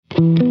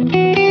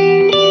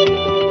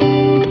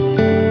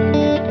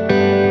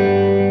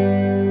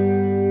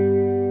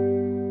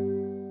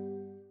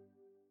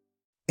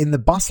In the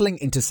bustling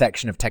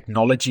intersection of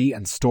technology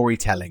and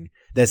storytelling,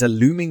 there's a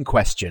looming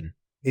question.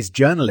 Is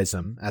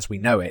journalism, as we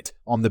know it,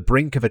 on the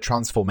brink of a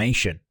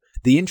transformation?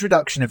 The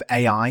introduction of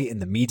AI in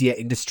the media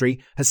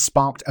industry has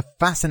sparked a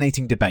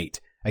fascinating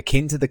debate,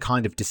 akin to the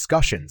kind of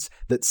discussions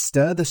that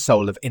stir the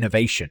soul of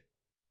innovation.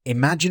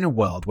 Imagine a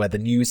world where the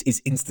news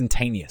is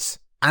instantaneous,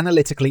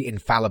 analytically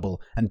infallible,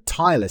 and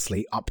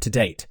tirelessly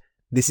up-to-date.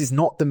 This is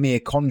not the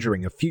mere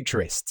conjuring of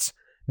futurists.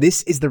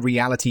 This is the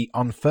reality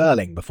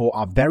unfurling before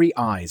our very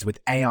eyes with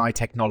AI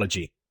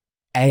technology.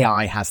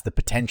 AI has the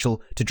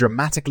potential to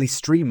dramatically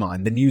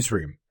streamline the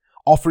newsroom,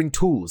 offering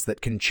tools that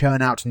can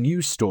churn out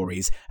news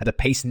stories at a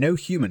pace no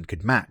human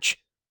could match.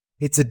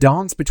 It's a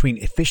dance between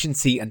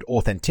efficiency and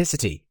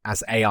authenticity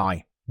as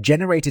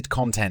AI-generated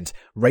content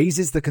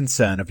raises the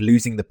concern of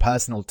losing the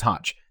personal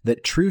touch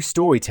that true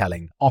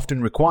storytelling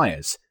often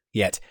requires.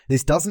 Yet,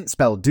 this doesn't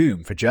spell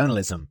doom for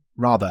journalism.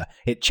 Rather,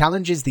 it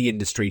challenges the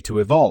industry to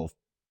evolve.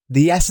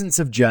 The essence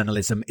of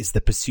journalism is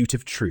the pursuit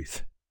of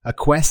truth, a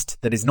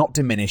quest that is not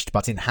diminished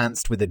but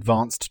enhanced with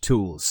advanced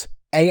tools.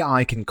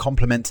 AI can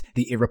complement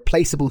the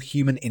irreplaceable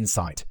human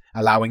insight,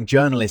 allowing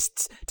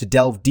journalists to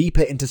delve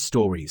deeper into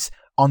stories,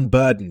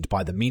 unburdened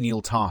by the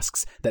menial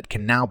tasks that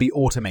can now be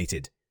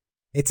automated.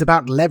 It's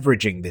about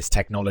leveraging this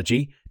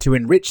technology to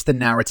enrich the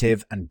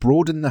narrative and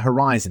broaden the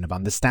horizon of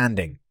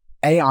understanding.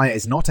 AI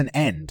is not an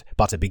end,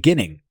 but a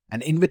beginning,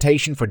 an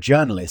invitation for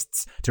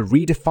journalists to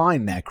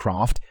redefine their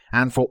craft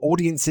and for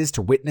audiences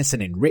to witness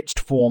an enriched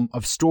form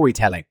of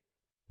storytelling.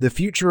 The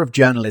future of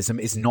journalism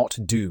is not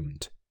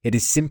doomed. It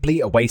is simply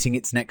awaiting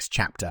its next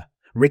chapter,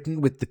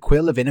 written with the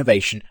quill of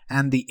innovation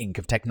and the ink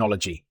of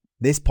technology.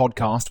 This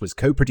podcast was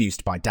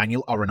co-produced by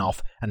Daniel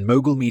Aronoff and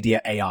Mogul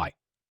Media AI.